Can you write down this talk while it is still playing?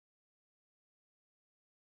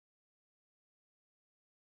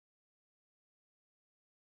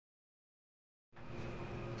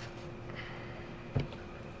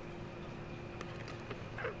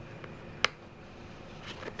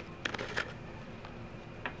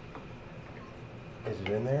Is it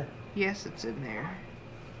in there? Yes, it's in there.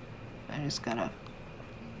 I just gotta...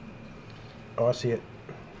 Oh, I see it.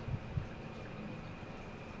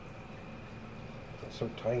 It's so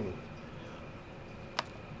tiny.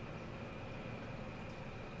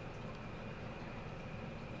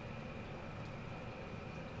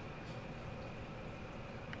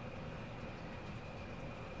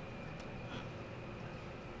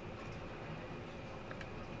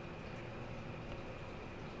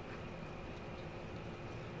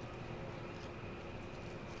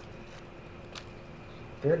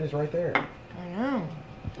 There it is right there. I know.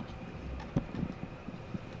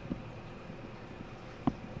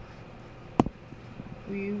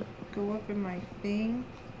 Will you go up in my thing?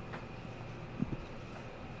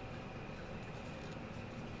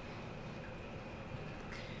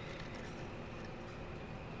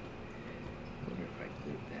 What if I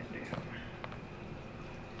glued that down?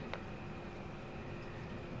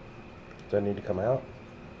 Does that need to come out?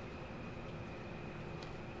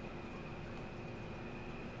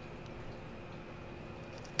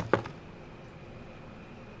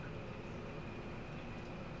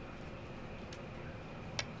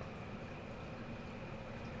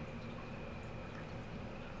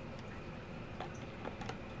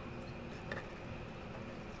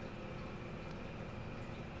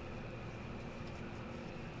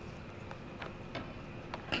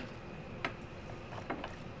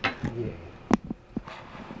 Yeah.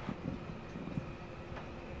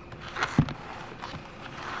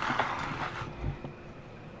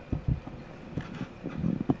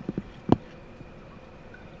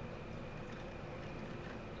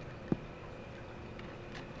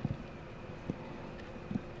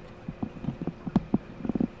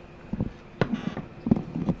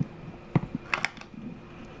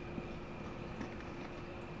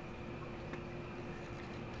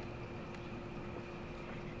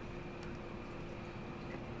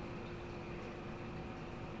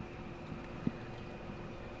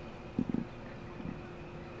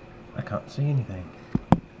 I can't see anything.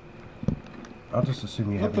 I'll just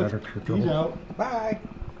assume you have another control. He's out. Bye.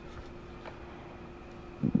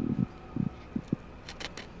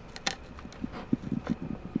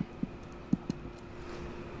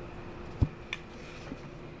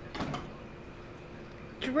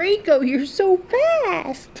 Draco, you're so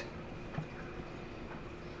fast!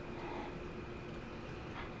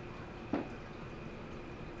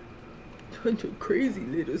 Such a crazy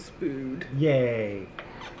little spoon. Yay.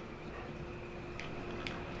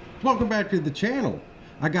 Welcome back to the channel.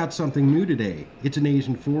 I got something new today. It's an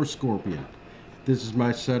Asian 4 scorpion. This is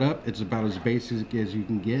my setup. It's about as basic as you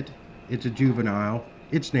can get. It's a juvenile.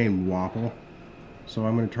 It's named Wapple. So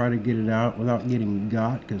I'm going to try to get it out without getting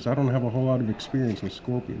got, because I don't have a whole lot of experience with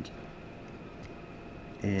scorpions.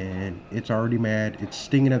 And it's already mad. It's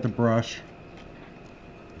stinging at the brush.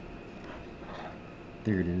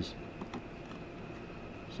 There it is.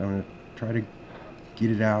 So I'm going to try to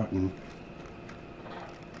get it out and...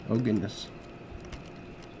 oh goodness.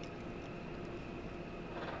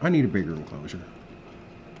 I need a bigger enclosure.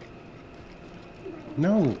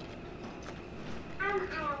 No. I'm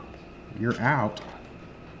out. You're out.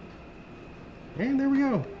 And there we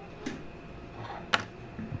go.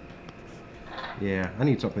 Yeah, I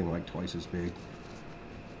need something like twice as big.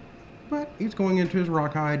 But he's going into his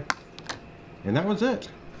rock hide. And that was it.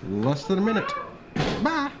 Less than a minute.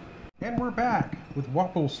 Bye! And we're back with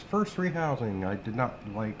Wapple's first rehousing. I did not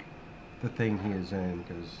like the thing he is in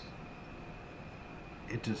because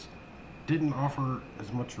it just didn't offer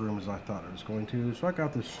as much room as I thought it was going to. So I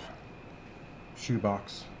got this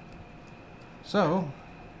shoebox. So,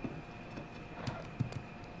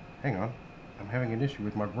 hang on. I'm having an issue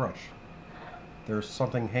with my brush. There's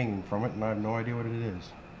something hanging from it and I have no idea what it is.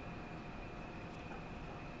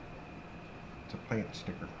 It's a plant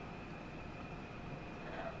sticker.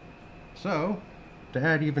 So, to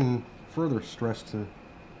add even further stress to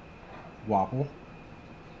Wapple,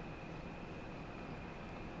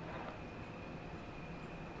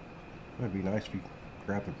 it'd be nice if you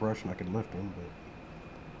grabbed the brush and I could lift him, but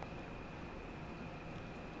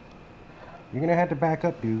you're gonna have to back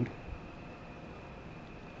up, dude.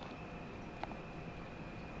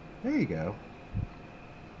 There you go.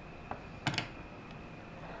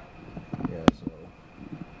 Yeah, so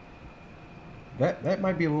that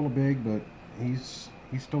might be a little big, but he's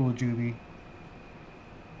still a juvie.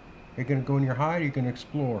 You're gonna go in your hide, or you're gonna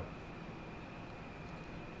explore.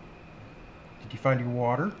 Did you find your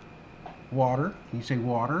water? Water. Can you say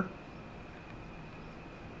water?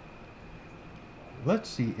 Let's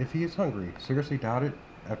see if he is hungry. Seriously doubt it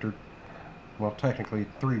after, well, technically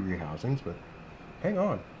 3 rehousings, but hang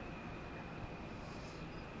on.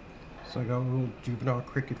 So I got a little juvenile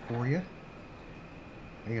cricket for you.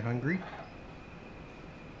 Are you hungry?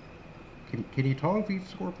 Can you tongue feed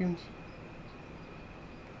scorpions?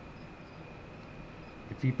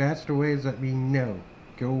 If he bats away, does that mean no?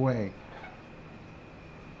 Go away.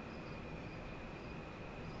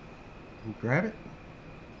 You grab it?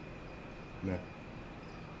 No.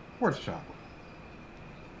 Worth a shot.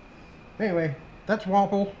 Anyway, that's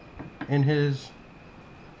Wapple in his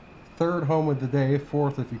third home of the day,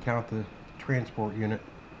 fourth if you count the transport unit.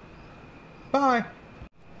 Bye!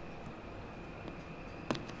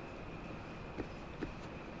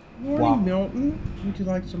 Morning, Wow. Milton. Would you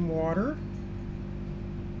like some water?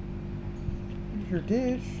 Here's your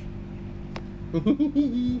dish.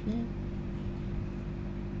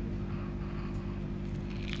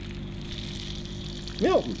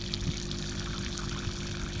 Milton!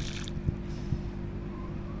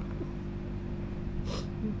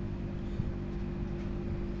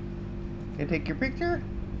 Can I take your picture?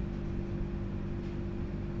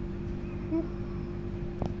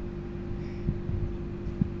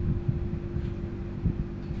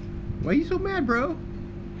 Why are you so mad, bro?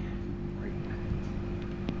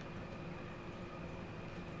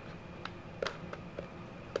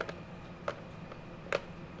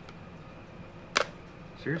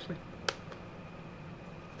 Seriously?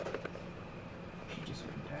 She just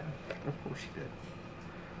went down. Of course she did.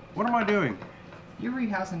 What am I doing? You're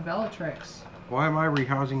rehousing Bellatrix. Why am I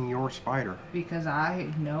rehousing your spider? Because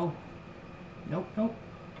no. Nope.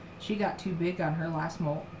 She got too big on her last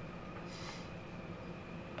molt.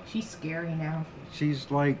 She's scary now.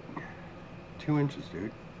 She's like 2 inches,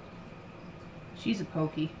 dude. She's a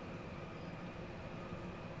pokey.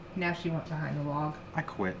 Now she went behind the log. I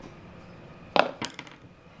quit.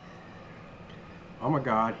 Oh my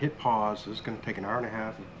god, hit pause. This is going to take an hour and a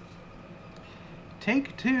half.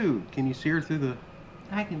 Take 2. Can you see her through the...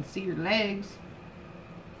 I can see your legs.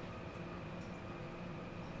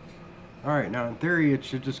 Alright, now in theory it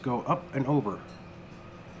should just go up and over.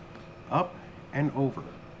 Up and over.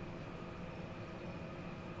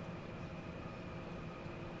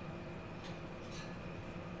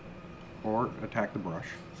 Or attack the brush.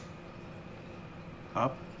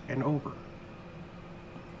 Up and over.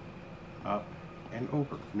 Up and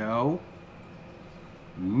over. No.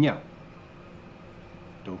 No.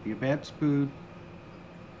 Don't be a bad spoon.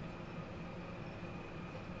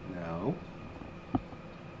 No. Oh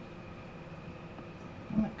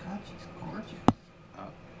my god, she's gorgeous.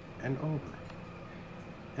 Up and over.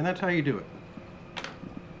 And that's how you do it.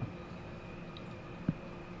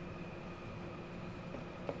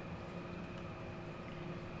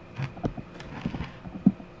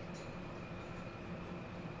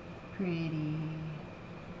 Pretty.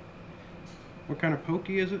 What kind of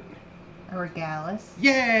pokey is it? A regalis.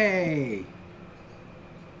 Yay!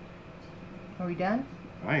 Are we done?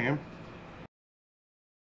 I am.